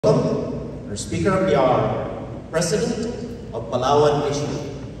welcome our Speaker of the Hour, President of Palawan Mission,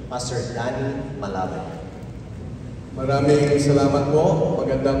 Pastor Danilo Malabad. Maraming salamat po.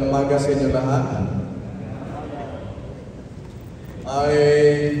 Magandang umaga sa inyo lahat.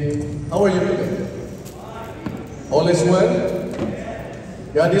 How are you today? All is well?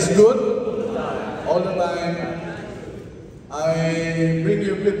 God is good? All the time. I bring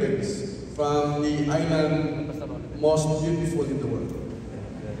you greetings from the island most beautiful in the world.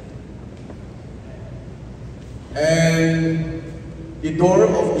 And the door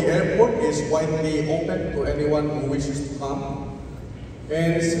of the airport is widely open to anyone who wishes to come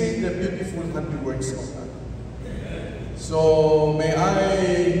and see the beautiful handiworks of God. So may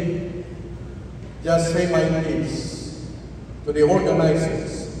I just say my piece to the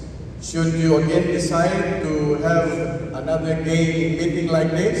organizers. Should you again decide to have another gay meeting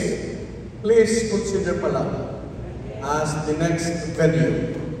like this, please consider Palawan as the next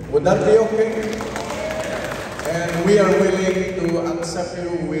venue. Would that be okay? And we are willing to accept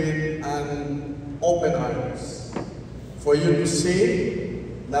you with an open arms for you to see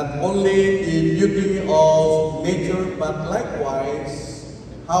not only the beauty of nature, but likewise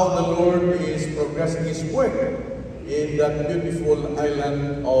how the Lord is progressing His work in that beautiful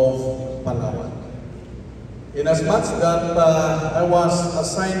island of Palawan. Inasmuch that I was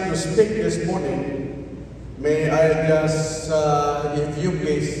assigned to speak this morning, may I just, if you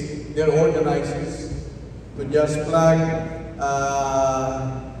please, dear organizers, to just plug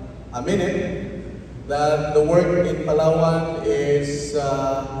a minute that the work in Palawan is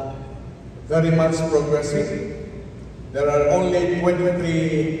very much progressing. There are only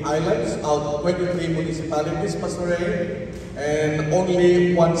 23 islands out of 23 municipalities, Pastor Ray, and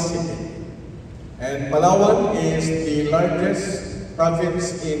only one city. And Palawan is the largest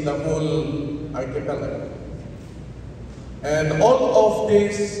province in the whole archipelago. And all of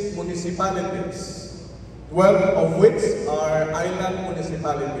these municipalities, 12 of which are island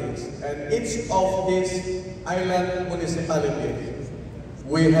municipalities, and each of these island municipalities,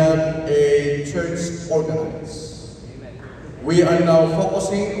 we have a church organized. We are now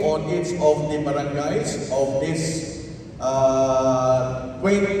focusing on each of the barangays of these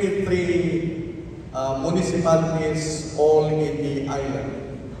 23 municipalities all in the island.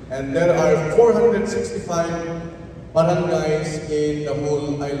 And there are 465 barangays in the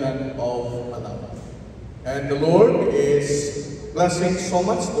whole island of Malabad. And the Lord is blessing so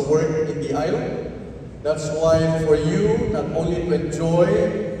much the work in the island. That's why for you, not only to enjoy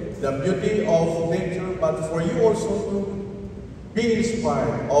the beauty of nature, but for you also to be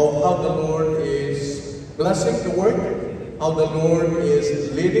inspired of how the Lord is blessing the work, how the Lord is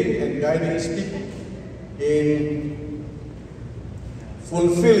leading and guiding His people in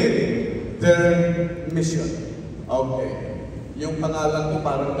fulfilling their mission. Okay. Yung pangalan ko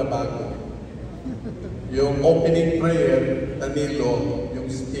parang nabago. Yung opening prayer, Danilo, yung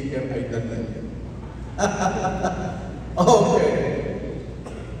speaker ay Danilo. Okay.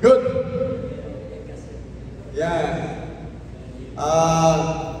 Good. Yeah.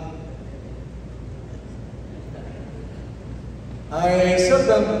 I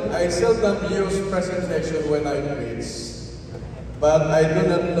seldom use presentation when I preach, but I do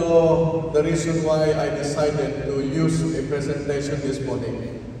not know the reason why I decided to use a presentation this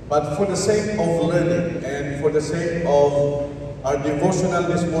morning. But for the sake of learning and for the sake of our devotional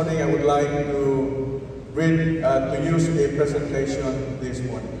this morning, I would like to use a presentation this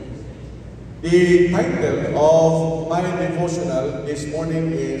morning. The title of my devotional this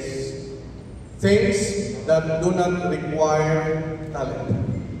morning is Things That Do Not Require Talent.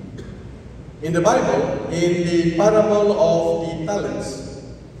 In the Bible, in the parable of the talents,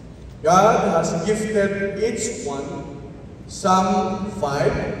 God has gifted each one, some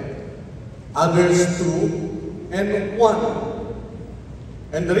 5, others 2, and 1.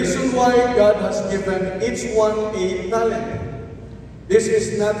 And the reason why God has given each one a talent, this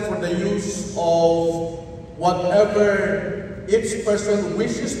is not for the use of whatever each person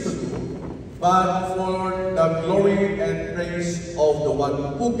wishes to do, but for the glory and praise of the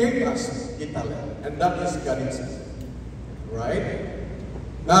one who gave us the talent, and that is God Himself. Right?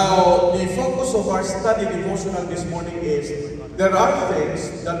 Now, the focus of our study devotional this morning is there are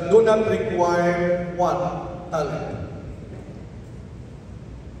things that do not require what? Talent.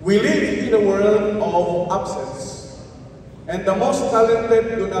 We live in a world of absence, and the most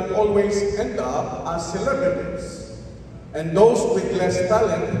talented do not always end up as celebrities, and those with less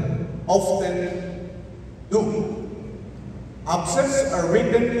talent often do. Absence are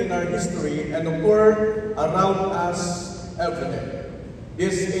written in our history and occur around us every day.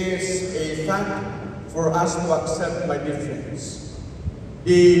 This is a fact for us to accept by difference.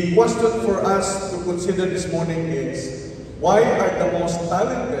 The question for us to consider this morning is, why are the most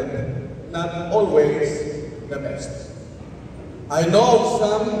talented not always the best? I know of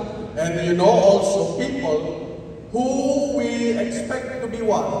some, and you know also people who we expect to be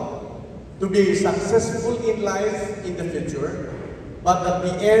what? To be successful in life in the future. But at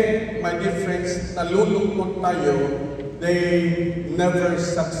the end, my dear friends, nalulungkot tayo, they never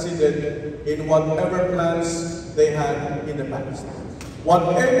succeeded in whatever plans they had in the past.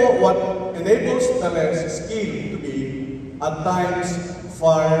 What enables talent skill to be, at times,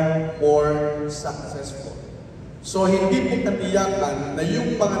 far more successful. So hindi po katiyakan na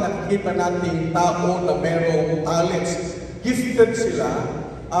yung mga nakikita nating tao na merong talents, gifted sila,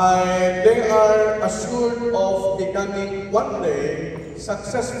 they are assured of becoming one day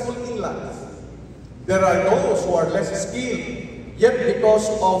successful in life. There are those who are less skilled, yet because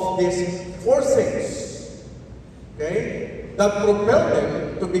of these forces, okay, that propel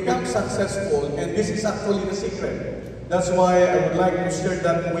them to become successful, and this is actually the secret. That's why I would like to share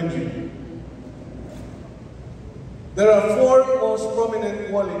that with you. There are 4 most prominent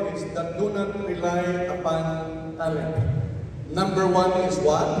qualities that do not rely upon talent. Number 1 is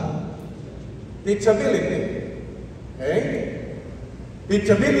what? Teachability. Okay?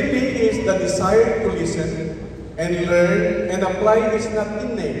 Teachability is the desire to listen and learn and apply is not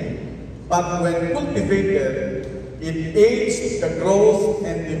innate, but when cultivated, it aids the growth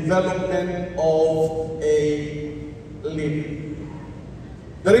and development of a leader.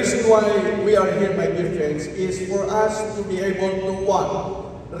 The reason why we are here, my dear friends, is for us to be able to what?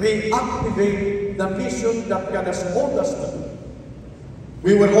 Reactivate the mission that God has called us to do.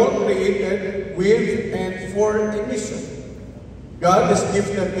 We were all created with and for a mission. God has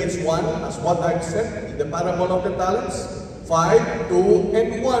gifted each one, as what I've said in the parable of the talents, 5, 2,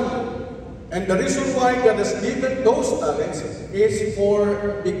 and 1. And the reason why God has given those talents is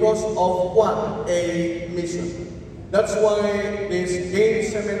because of what? A mission. That's why this game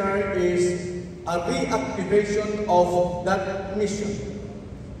seminar is a reactivation of that mission.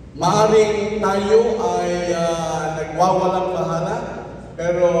 Maaring tayo ay nagwawalang bahala,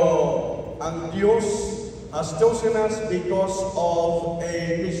 pero ang Diyos has chosen us because of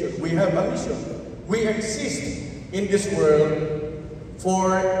a mission. We have a mission. We exist in this world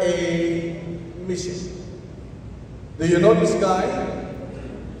for a mission. Do you know this guy?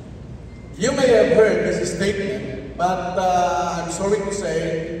 You may have heard this statement. But I'm sorry to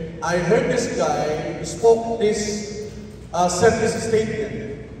say, I heard this guy said this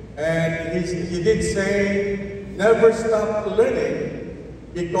statement, and he did say, never stop learning,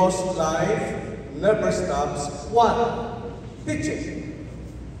 because life never stops what? Teaching.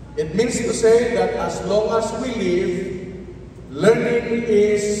 It means to say that as long as we live, learning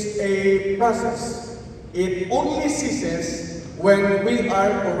is a process. It only ceases when we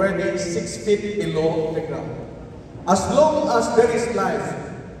are already 6 feet below the ground. As long as there is life,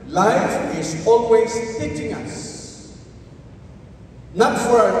 life is always teaching us. Not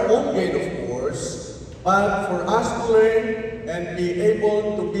for our own gain, of course, but for us to learn and be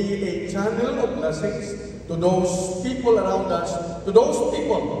able to be a channel of blessings to those people around us, to those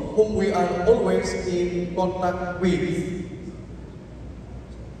people whom we are always in contact with.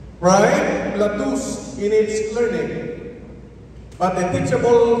 Pride plateaus in its learning, but a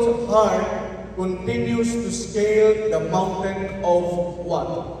teachable heart continues to scale the mountain of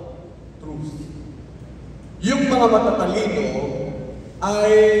what? Truth. Yung mga matatalino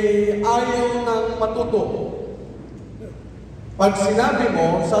ay ayaw ng matuto. Pag sinabi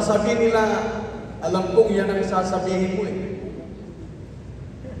mo, sasabihin nila, alam kong yan ang sasabihin mo eh.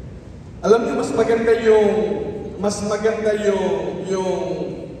 Alam niyo, mas maganda yung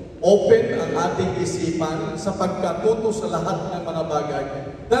open ang ating isipan sa pagkatuto sa lahat ng mga bagay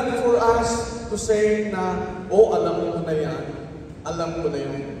than for us to say na, oh, alam ko na yan, alam ko na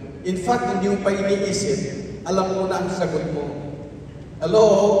yun. In fact, hindi mo pa iniisip, alam mo na ang sagot mo. Hello?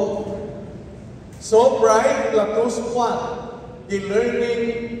 So, pride plateaus what? The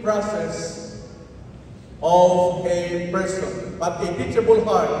learning process of a person. But a teachable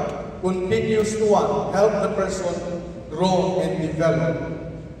heart continues to what? Help the person grow and develop.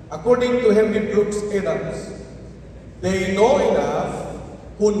 According to Henry Brooks Adams, they know enough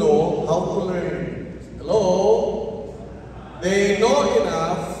who know how to learn. Hello? They know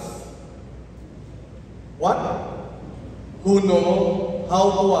enough what? Who know how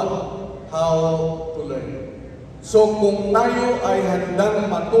to what? How to learn. So kung tayo ay handang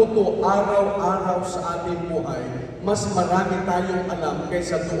matuto araw-araw sa ating buhay, mas marami tayong alam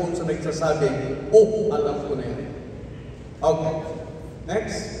kaysa doon sa nagsasabing, oh, alam ko na yan. Okay.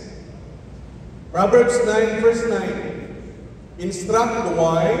 Next. Proverbs 9 verse 9. Instruct the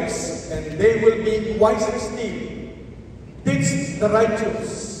wise, and they will be wiser still. Teach the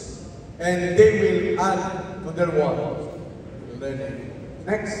righteous, and they will add to their what? Learning.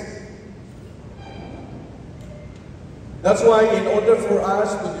 Next. That's why in order for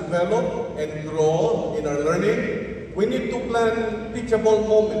us to develop and grow in our learning, we need to plan teachable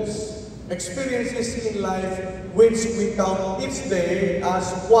moments, experiences in life which we count each day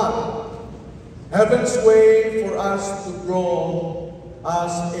as one. Heaven's way for us to grow as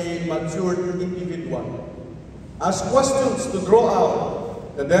a matured individual. Ask questions to draw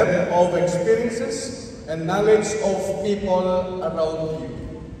out the depth of experiences and knowledge of people around you.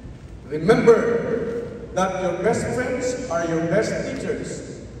 Remember that your best friends are your best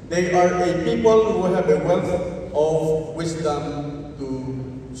teachers. They are a people who have a wealth of wisdom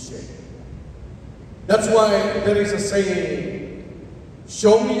to share. That's why there is a saying,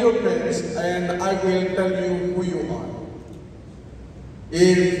 show me your friends and I will tell you who you are.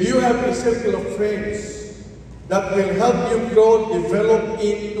 If you have a circle of friends that will help you grow, develop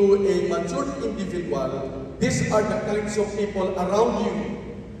into a mature individual, these are the kinds of people around you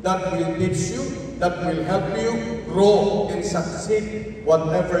that will teach you, that will help you grow and succeed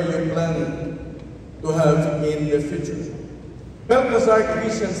whatever you plan to have in the future. Balthazar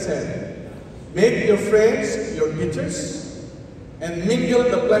Christian said, make your friends your teachers and mingle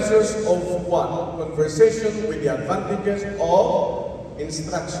the pleasures of what? Conversation with the advantages of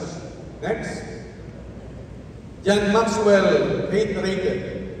instruction. Next. John Maxwell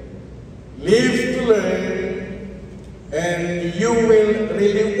reiterated, live to learn and you will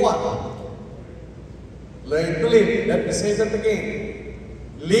really what? Learn to live. Let me say that again.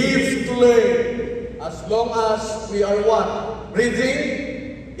 Live to learn. As long as we are what?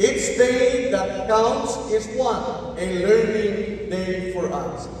 Breathing. Each day that counts is what? A learning day for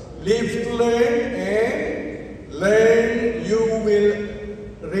us. Live to learn and learn. You will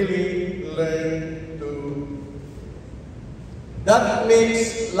really learn to. That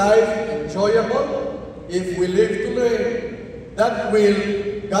makes life enjoyable if we live to learn. That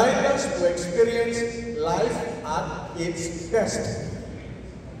will guide us to experience life at its best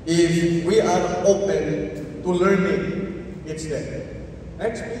if we are open to learning each day.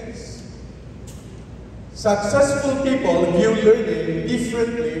 Next, please. Successful people view learning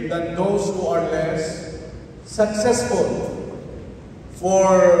differently than those who are less successful.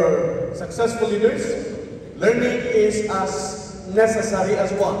 For successful leaders, learning is as necessary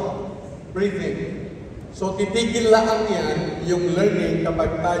as what? Breathing. So titigil lang yan yung learning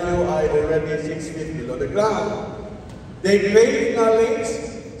kapag tayo ay already 6 feet below the ground. They crave knowledge,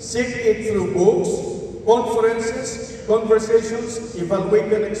 seek it through books, conferences, conversations,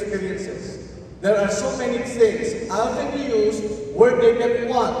 evaluated experiences. There are so many things, avenues where they can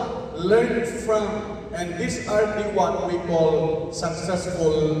what? Learn from. And these are the what we call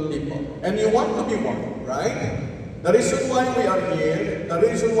successful people. And you want to be one, right? The reason why we are here, the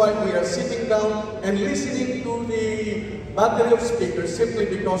reason why we are sitting down and listening to the battery of speakers simply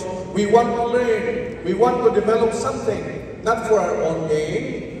because we want to learn, we want to develop something, not for our own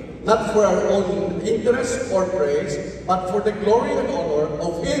gain, not for our own interest or praise, but for the glory and honor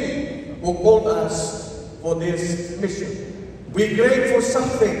of Him who called us for this mission. We crave for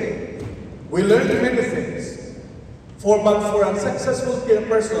something. We learn many things. But for unsuccessful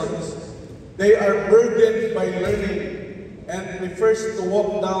persons, they are burdened by learning and prefers to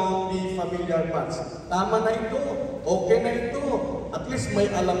walk down the familiar paths. Tama na ito. Okay na ito. At least may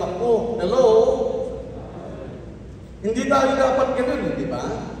alam ako. Hello? Hindi tayo dapat ganun, di ba?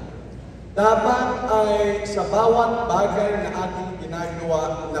 Dapat ay sa bawat bagay na ating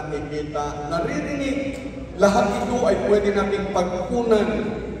ginagawa, nakikita, naririnig, lahat ito ay pwede nating pagkunan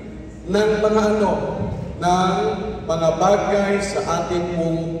ng mga ng mga bagay sa ating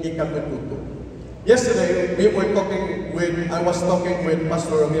pong ikatututo. Yesterday, I was talking with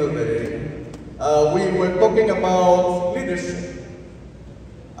Pastor Hilde. We were talking about leadership.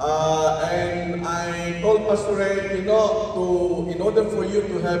 And I told Pastor Ray, in order for you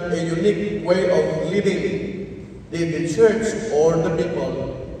to have a unique way of leading the church or the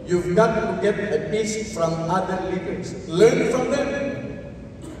people, you've got to get a piece from other leaders. Learn from them.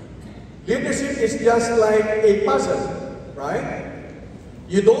 Leadership is just like a puzzle, right?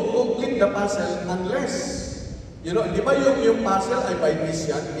 You don't complete the puzzle unless, di ba yung puzzle ay by piece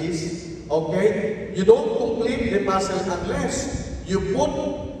yan, piece, okay? You don't complete the puzzle unless you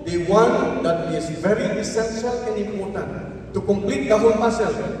put the one that is very essential and important to complete the whole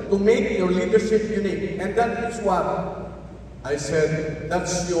puzzle, to make your leadership unique. And that is what I said,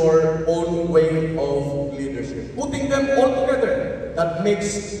 that's your own way of leadership. Putting them all together, that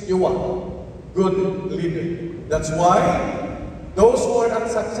makes you a good leader. That's why Those who are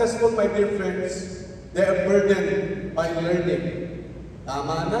unsuccessful, my dear friends, they are burdened by learning.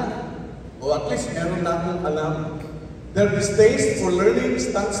 Tama na. O at least meron na akong alam. Their distaste for learning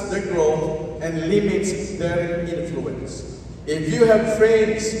stunts their growth and limits their influence. If you have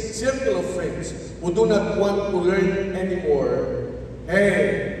friends, circle of friends, who do not want to learn anymore,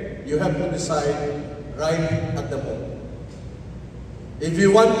 hey, you have to decide right at the moment. If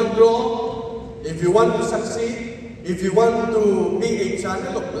you want to grow, if you want to succeed, if you want to be a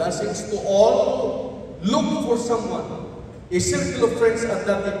channel of blessings to all, look for someone, a circle of friends at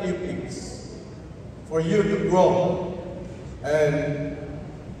that you please, for you to grow and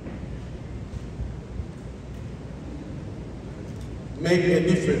make a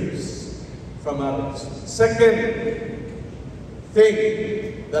difference from others. Second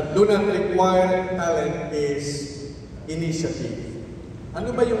thing that do not require talent is initiative.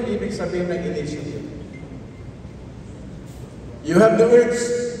 Ano ba yung ibig sabihin ng initiative? You have the urge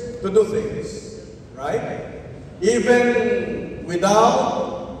to do things, right? Even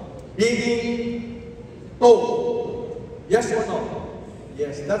without being told. Yes or no?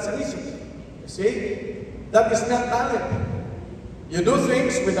 Yes, that's initiative. You see? That is not talent. You do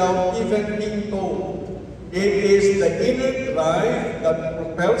things without even being told. It is the inner drive that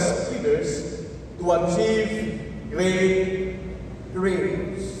propels leaders to achieve great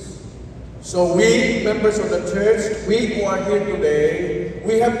dreams. So we, members of the church, we who are here today,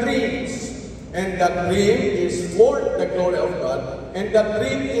 we have dreams. And that dream is for the glory of God. And that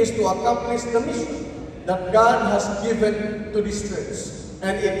dream is to accomplish the mission that God has given to this church.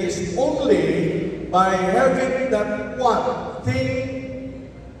 And it is only by having that one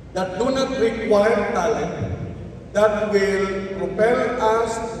thing that do not require talent that will propel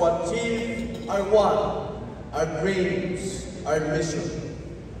us to achieve our one, our dreams, our mission.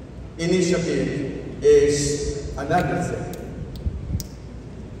 Initiative is another thing.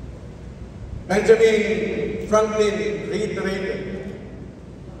 Benjamin Franklin reiterated,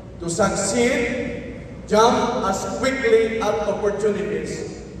 to succeed, jump as quickly at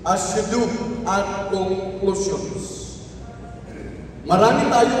opportunities as you do at conclusions. Marami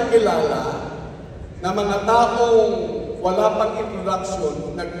tayong kilala na mga taong wala pang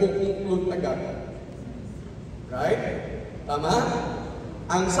introduction, nagko-conclude agad. Right? Tama?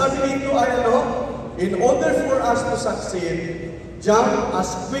 Ang sabi dito ay ano? In order for us to succeed, jump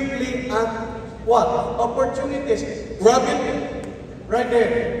as quickly at what? Opportunities. Grab it right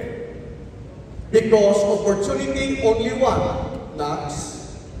there. Because opportunity only one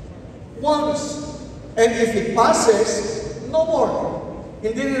knocks once. And if it passes, no more.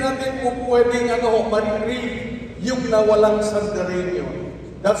 Hindi na natin kung pwedeng ma-retrieve yung nawalang sandarinyo.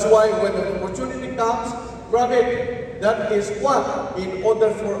 That's why when the opportunity comes, grab it. That is what, in order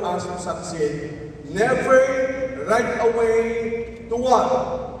for us to succeed, never right away to what?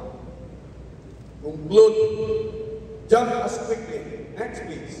 Conclude. Jump as quickly. Next,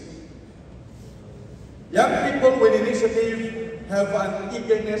 please. Young people with initiative have an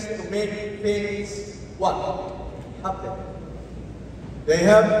eagerness to make things what? Happen. They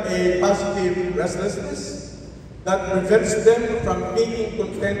have a positive restlessness that prevents them from being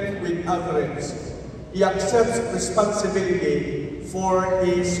content with average. He accepts responsibility for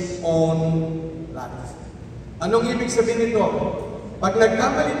his own life. Anong ibig sabihin nito? Pag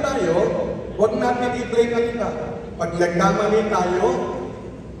nagkamali tayo, huwag natin i-blame ang iba. Pag nagkamali tayo,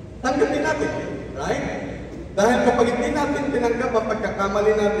 tanggapin natin. Right? Dahil kapag hindi natin tinanggap ang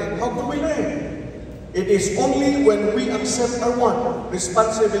pagkakamali natin, how can we learn? It is only when we accept our one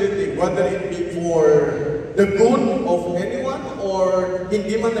responsibility, whether it be for the good of anyone or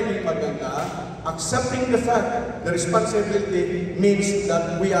hindi man naging maganda, accepting the fact, the responsibility means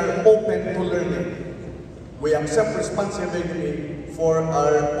that we are open to learning. We accept responsibility for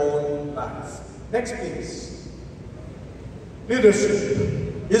our own life. Next, please.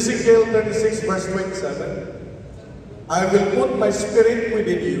 Leadership. Ezekiel 36, verse 27. I will put my spirit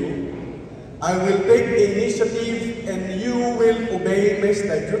within you. I will take the initiative and you will obey my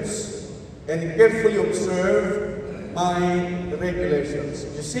statutes and carefully observe my regulations.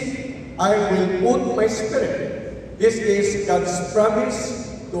 You see, I will put my spirit. This is God's promise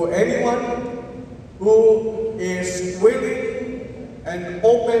to anyone who is willing and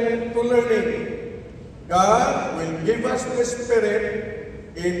open to learning. God will give us the Spirit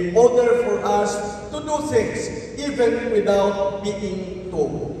in order for us to do things even without being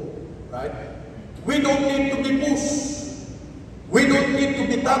told. Right? We don't need to be pushed. We don't need to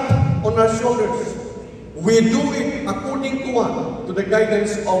be tapped on our shoulders. We do it according to what? To the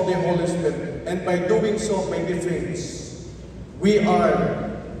guidance of the Holy Spirit. And by doing so, my dear friends, we are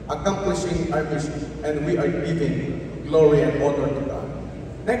accomplishing our mission and we are giving glory and honor to God.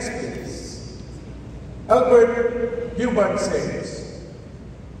 Next, please. Albert Hubert says,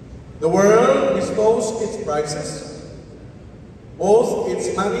 the world bestows its prizes, both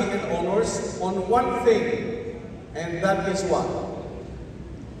its money and honors, on one thing, and that is what?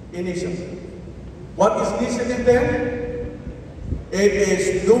 Initiative. What is initiative then? It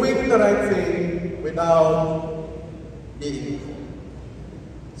is doing the right thing without being.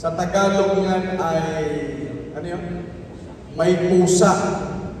 Sa Tagalog yan ay, ano yun? May pusa.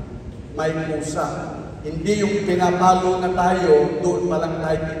 May pusa. Hindi yung pinapalo na tayo, doon pa lang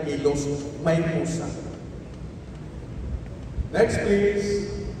tayo kikilos. May pusa. Next,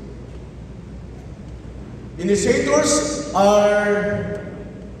 please. Initiators are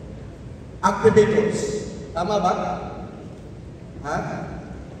activators. Tama ba? Ha?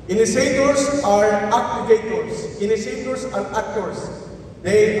 Initiators are activators. Initiators are actors.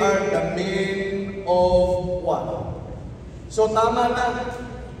 They are the men of what? So tama na.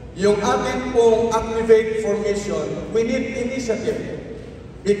 Yung atin pong activate formation, we need initiative.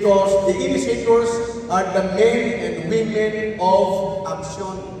 Because the initiators are the men and women of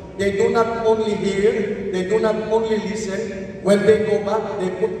action. They do not only hear, they do not only listen. When they go back, they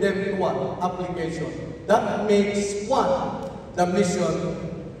put them in what? Application. That makes what? The mission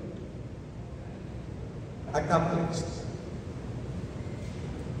accomplished.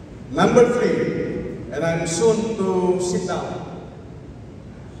 Number 3, and I'm soon to sit down.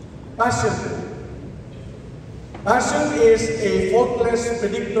 Passion. Passion is a faultless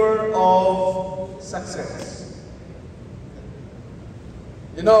predictor of success.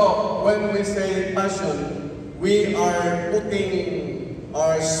 You know, when we say passion, we are putting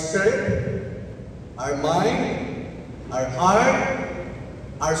our spirit, our mind, our heart,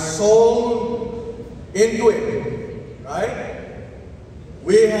 our soul into it, right?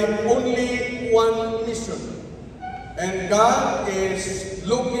 We have only one mission, and God is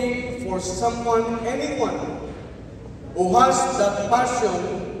looking for someone, anyone, who has that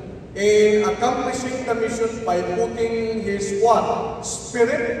passion in accomplishing the mission by putting his what?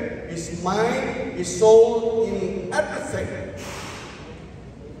 Spirit, his mind, his soul in everything.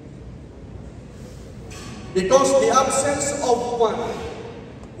 Because the absence of one,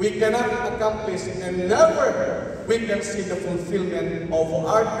 we cannot accomplish, and never we can see the fulfillment of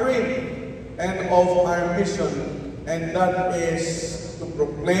our dream and of our mission, and that is to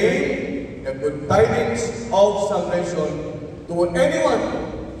proclaim the good tidings of salvation to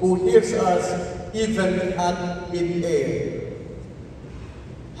anyone who hears us even at mid-air.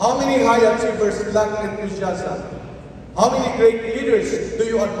 How many high achievers lack enthusiasm? How many great leaders do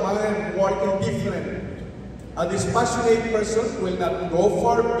you admire who are indifferent? A dispassionate person will not go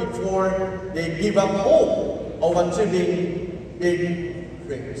far before they give up hope of achieving big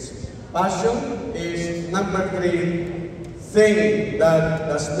dreams. Passion is number 3 thing that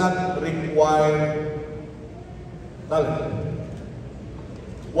does not require talent.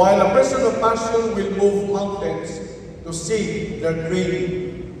 While a person of passion will move mountains to see their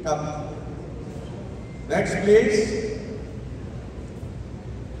dream come. Next, please.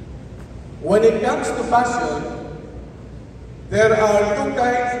 When it comes to passion, there are 2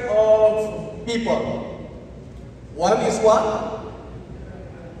 kinds of people. One is what?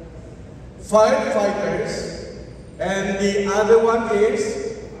 Firefighters, and the other one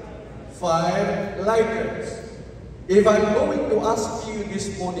is firelighters. If I'm going to ask you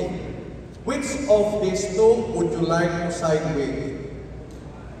this morning, which of these 2 would you like to side with?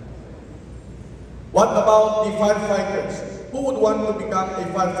 What about the firefighters? Who would want to become a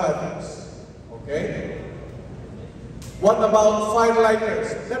firefighter? Okay? What about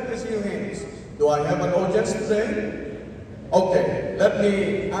firelighters? Let me see your hands. Do I have an audience today? Okay, let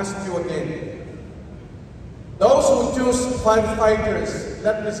me ask you again. Those who choose firefighters,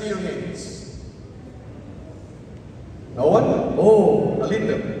 let me see your hands. No one? Oh, a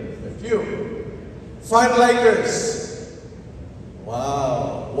little, a few. Firelighters.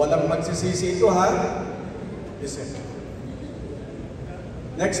 Wow, walang magsisisi ito, ha? Listen.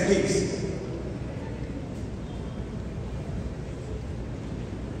 Next, please.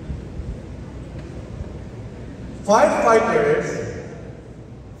 Firefighters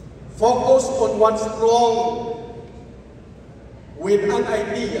focus on what's wrong with an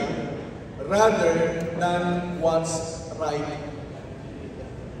idea rather than what's right.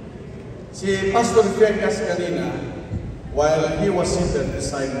 Si Pastor Vegas kanina, while he was seated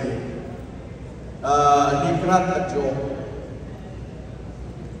beside me, he cracked a joke.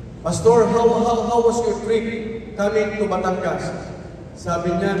 Pastor, how was your trip coming to Batangas?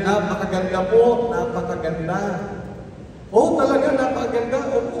 Sabi niya, napakaganda po, napakaganda. Oh, talaga, napakaganda.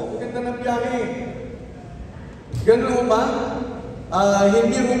 Opo, ganda ng biyahe. Ganun ba?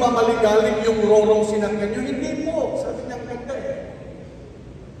 Hindi mo ba maligalig yung rorong sinakyan nyo? Hindi po. Sabi niya, ang ganda eh.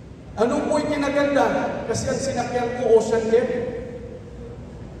 Ano po yung kinaganda? Kasi ang sinakyan ko, ocean jet.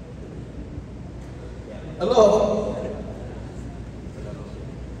 Hello?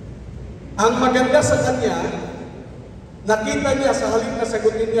 Ang maganda sa kanya, nakita niya sa halip na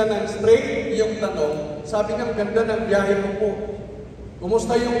sagutin niya ng straight yung tanong, sabi niya, ang ganda ng biyahe mo po.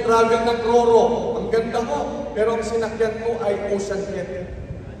 Kumusta yung travel ng Roro? Ang ganda ko, pero ang sinakyan ko ay ocean jet.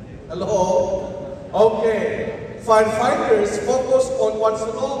 Hello? Okay. Firefighters focus on what's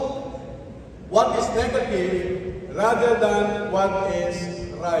wrong, what is negative, rather than what is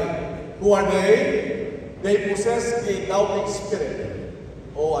right. Who are they? They possess a doubting spirit.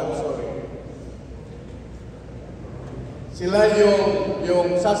 Oh, I'm sorry. Sila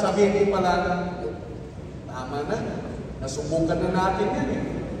yung sasabihin ko pala, tama na, nasubukan na natin yan eh.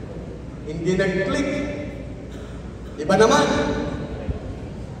 Hindi nag-click. Iba naman.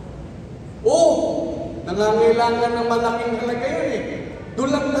 Oh, nangangailangan ng malaking halaga yun eh.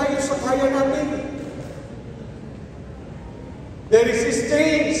 Doon lang tayo sa kaya natin. There is a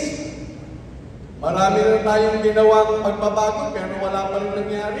change. Marami na tayong ginawang pagbabago pero wala pa rin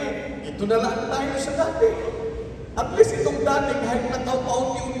nangyari. Ito na lang tayo sa dati. At least itong dati kahit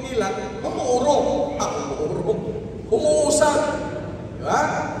nakapaunti-unti lang, umuurong. Umuusap. Diba?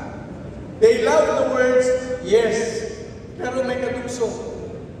 They love the words, yes, pero may kadugso.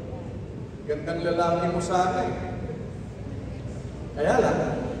 Gandang lalaki mo sa akin. Kaya lang.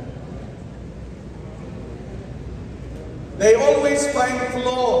 They always find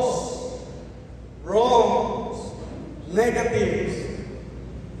flaws, wrongs, negatives.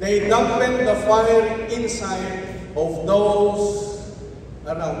 They dampen the fire inside of those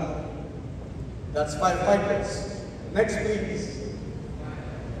around. That's firefighters. Next, please.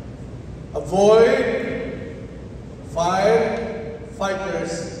 Avoid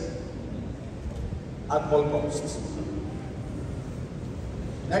firefighters at all costs.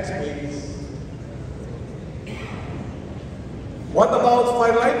 Next, please. What about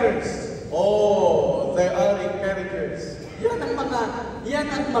firelighters? Oh, they are encouragers. Yan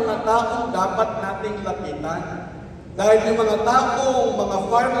ang mga taong dapat nating lapitan. Dahil yung mga taong, mga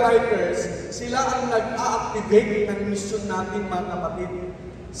firelighters, sila ang nag-a-activate ng mission natin, mga kapatid.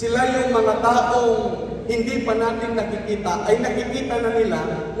 Sila yung mga taong hindi pa natin nakikita, ay nakikita na nila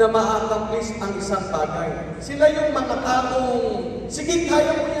na ma-accomplish ang isang bagay. Sila yung mga taong, sige,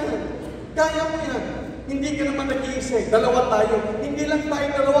 kaya mo yan. Kaya mo yan. Hindi ka naman nag-iisa. Dalawa tayo. Hindi lang tayo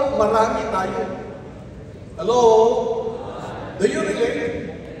dalawa, marami tayo. Hello? Do you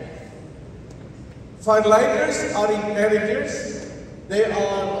relate? Firelighters are encouragers. They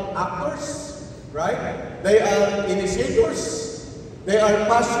are actors, right? They are initiators. They are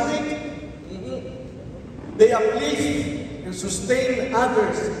passionate. They uplift and sustain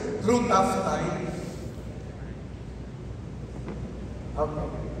others through tough times. Okay.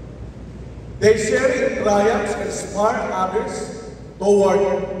 They share in triumphs and inspire others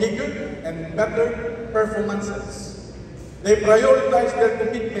toward bigger and better performances. They prioritize their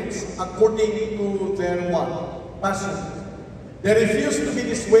commitments according to their passion. They refuse to be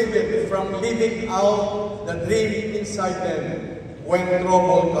dissuaded from living out the dream inside them. When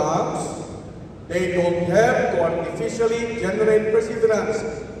trouble comes, they don't have to artificially generate perseverance.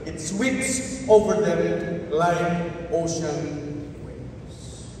 It sweeps over them like ocean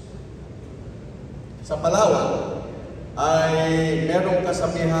waves. Sa Palawan ay merong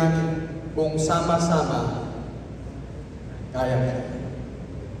kasabihan kung sama-sama kaya.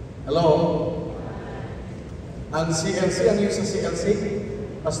 Hello? Ang CLC, ano yung sa CLC?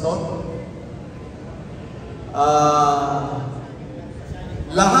 Pastor?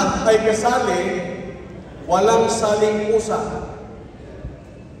 Lahat ay kasali, walang saling pusa.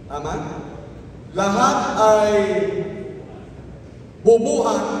 Tama? Lahat ay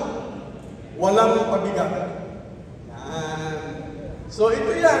bubuhan, walang pabigat. So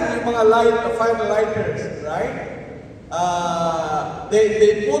ito yan, yung mga firelighters, right?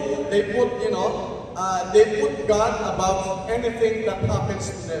 They put God above anything that happens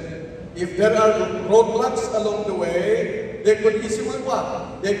to them. If there are roadblocks along the way, they could easily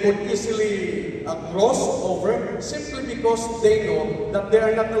what? They could easily cross over simply because they know that they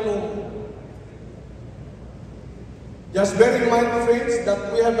are not alone. Just bear in mind, friends,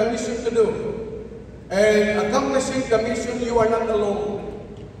 that we have a mission to do. And accomplishing the mission, you are not alone.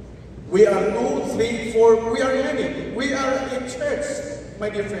 We are 2, 3, 4, we are many. We are a church, my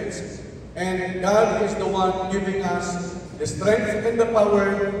dear friends. And God is the one giving us the strength and the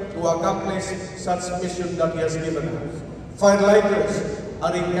power to accomplish such mission that He has given us. Firelighters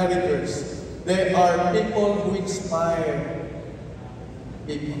are encouragers. They are people who inspire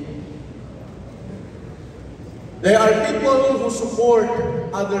people. They are people who support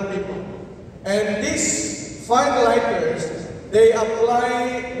other people. And these five-lighters, they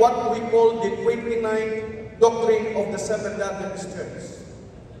apply what we call the 29th doctrine of the Seventh-day Adventist Church.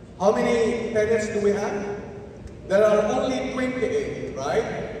 How many tenets do we have? There are only 28,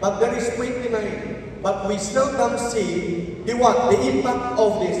 right? But there is 29. But we seldom see the what? The impact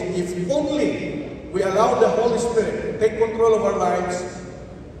of this. If only we allow the Holy Spirit to take control of our lives,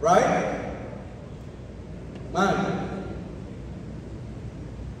 right? Man,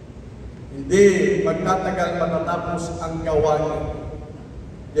 hindi magtatagal matatapos ang gawain.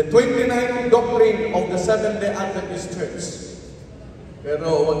 The 29th doctrine of the Seventh-day Adventist Church. Pero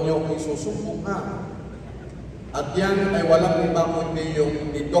huwag niyo akong isusubok ha. At yan ay walang iba kundi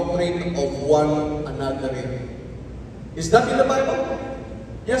yung the doctrine of one another. Is that in the Bible?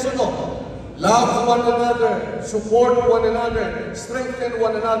 Yes or no? Love one another, support one another, strengthen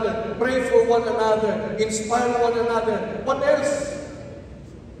one another, pray for one another, inspire one another. What else?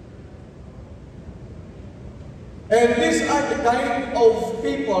 And these are the kind of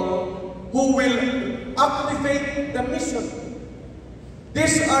people who will activate the mission.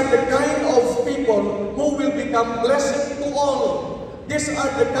 These are the kind of people who will become blessing to all. These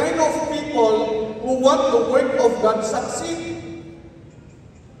are the kind of people who want the work of God succeed.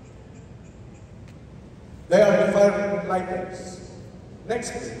 They are the firelighters.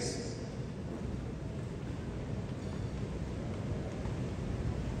 Next, please.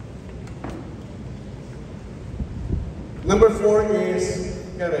 Number 4 is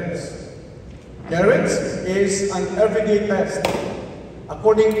courage. Courage is an everyday test.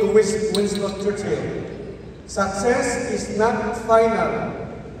 According to Winston Churchill, success is not final.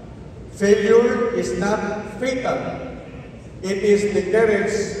 Failure is not fatal. It is the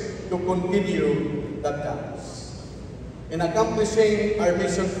courage to continue that counts. In accomplishing our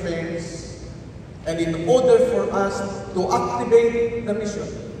mission phase, and in order for us to activate the mission,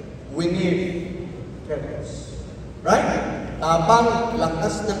 we need courage. Right? Tapang,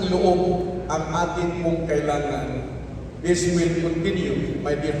 lakas ng loob ang atin pong kailangan. This will continue,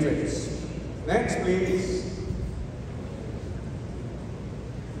 my dear friends. Next, please.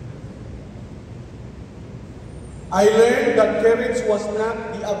 I learned that courage was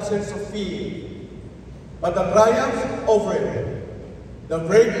not the absence of fear, but the triumph over it. The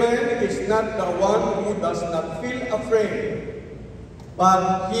brave man is not the one who does not feel afraid,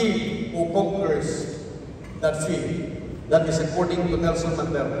 but he who conquers that fear. That is according to Nelson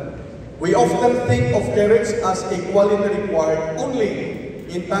Mandela. We often think of courage as a quality required only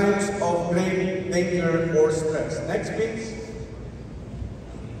in times of great danger or stress. Next, please.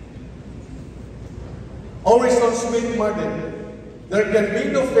 Orison Smith Martin, there can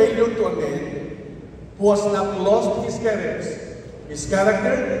be no failure to a man who has not lost his courage, his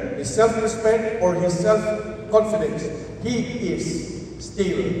character, his self-respect, or his self-confidence. He is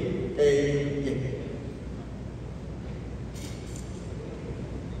still a king.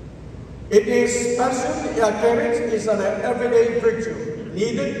 It is passion, courage is an everyday virtue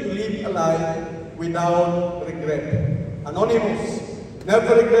needed to live a life without regret. Anonymous,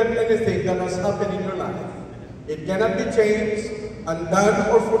 never regret anything that has happened in your life. It cannot be changed,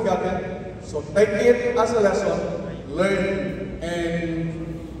 undone, or forgotten. So take it as a lesson, learn, and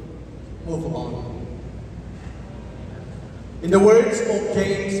move on. In the words of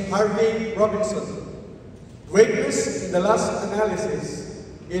James Harvey Robinson, greatness in the last analysis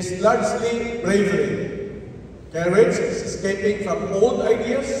is largely bravery. Courage is escaping from old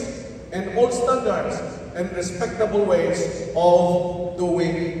ideas and old standards and respectable ways of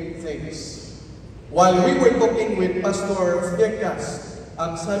doing things. While we were talking with Pastor Fiekas,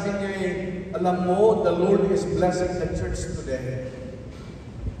 ang sabi niya, alam mo, the Lord is blessing the church today.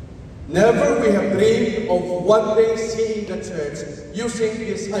 Never we have dreamed of one day seeing the church using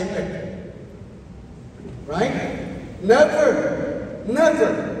this high-tech. Right? Never. Never.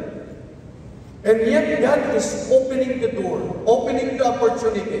 And yet God is opening the door, opening the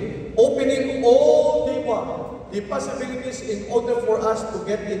opportunity, opening all the possibilities in order for us to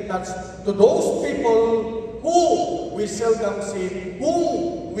get in touch to those people who we seldom see,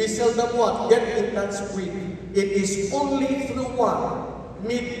 whom we seldom get in touch with. It is only through one,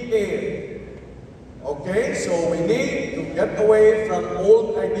 mid-air. Okay, so we need to get away from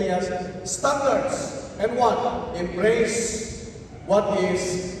old ideas, standards, and what? Embrace what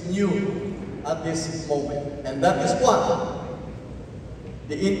is new at this moment. And that is what?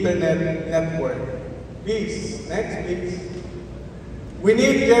 The internet network. Please, next please. We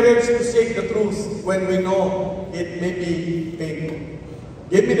need courage to seek the truth when we know it may be painful.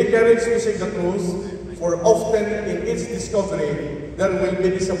 Give me the courage to seek the truth, for often in its discovery there will be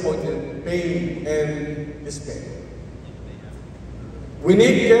disappointment, pain, and despair. We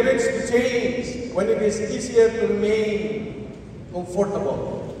need courage to change when it is easier to remain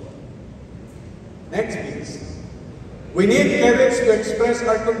comfortable. Next, please. We need courage to express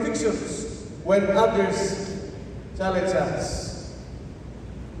our convictions when others challenge us.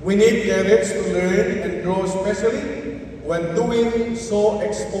 We need courage to learn and grow, especially when doing so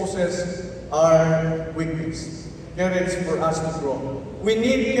exposes our weakness. Courage for us to grow. We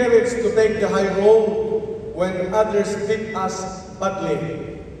need courage to take the high road when others treat us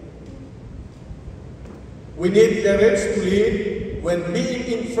badly. We need courage to lead when being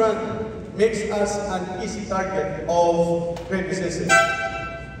in front makes us an easy target of criticism.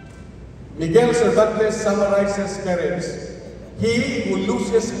 Miguel Cervantes summarizes courage. He who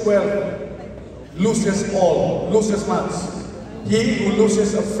loses wealth loses all, loses much. He who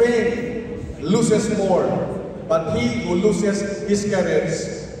loses a friend loses more, but he who loses his courage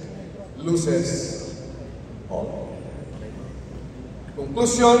loses all.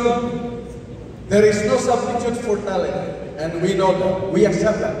 Conclusion, there is no substitute for talent, and we know that, we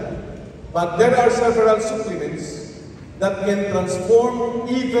accept that. But there are several supplements that can transform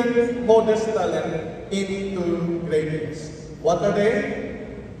even modest talent into greatness. What are they?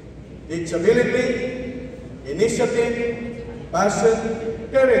 Teachability, initiative, passion,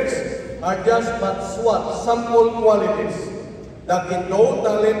 courage are just but sample qualities that endow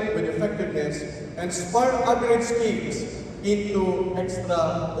talent with effectiveness and spark average skills into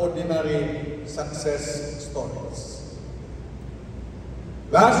extraordinary success stories.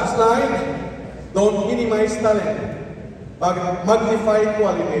 Last slide, don't minimize talent, but magnify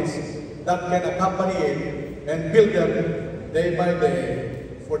qualities that can accompany it and build them day by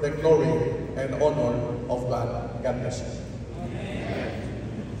day for the glory and honor of God. God bless you.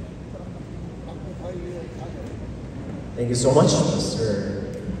 Thank you so much,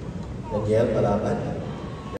 Mr. Daniel Malabad.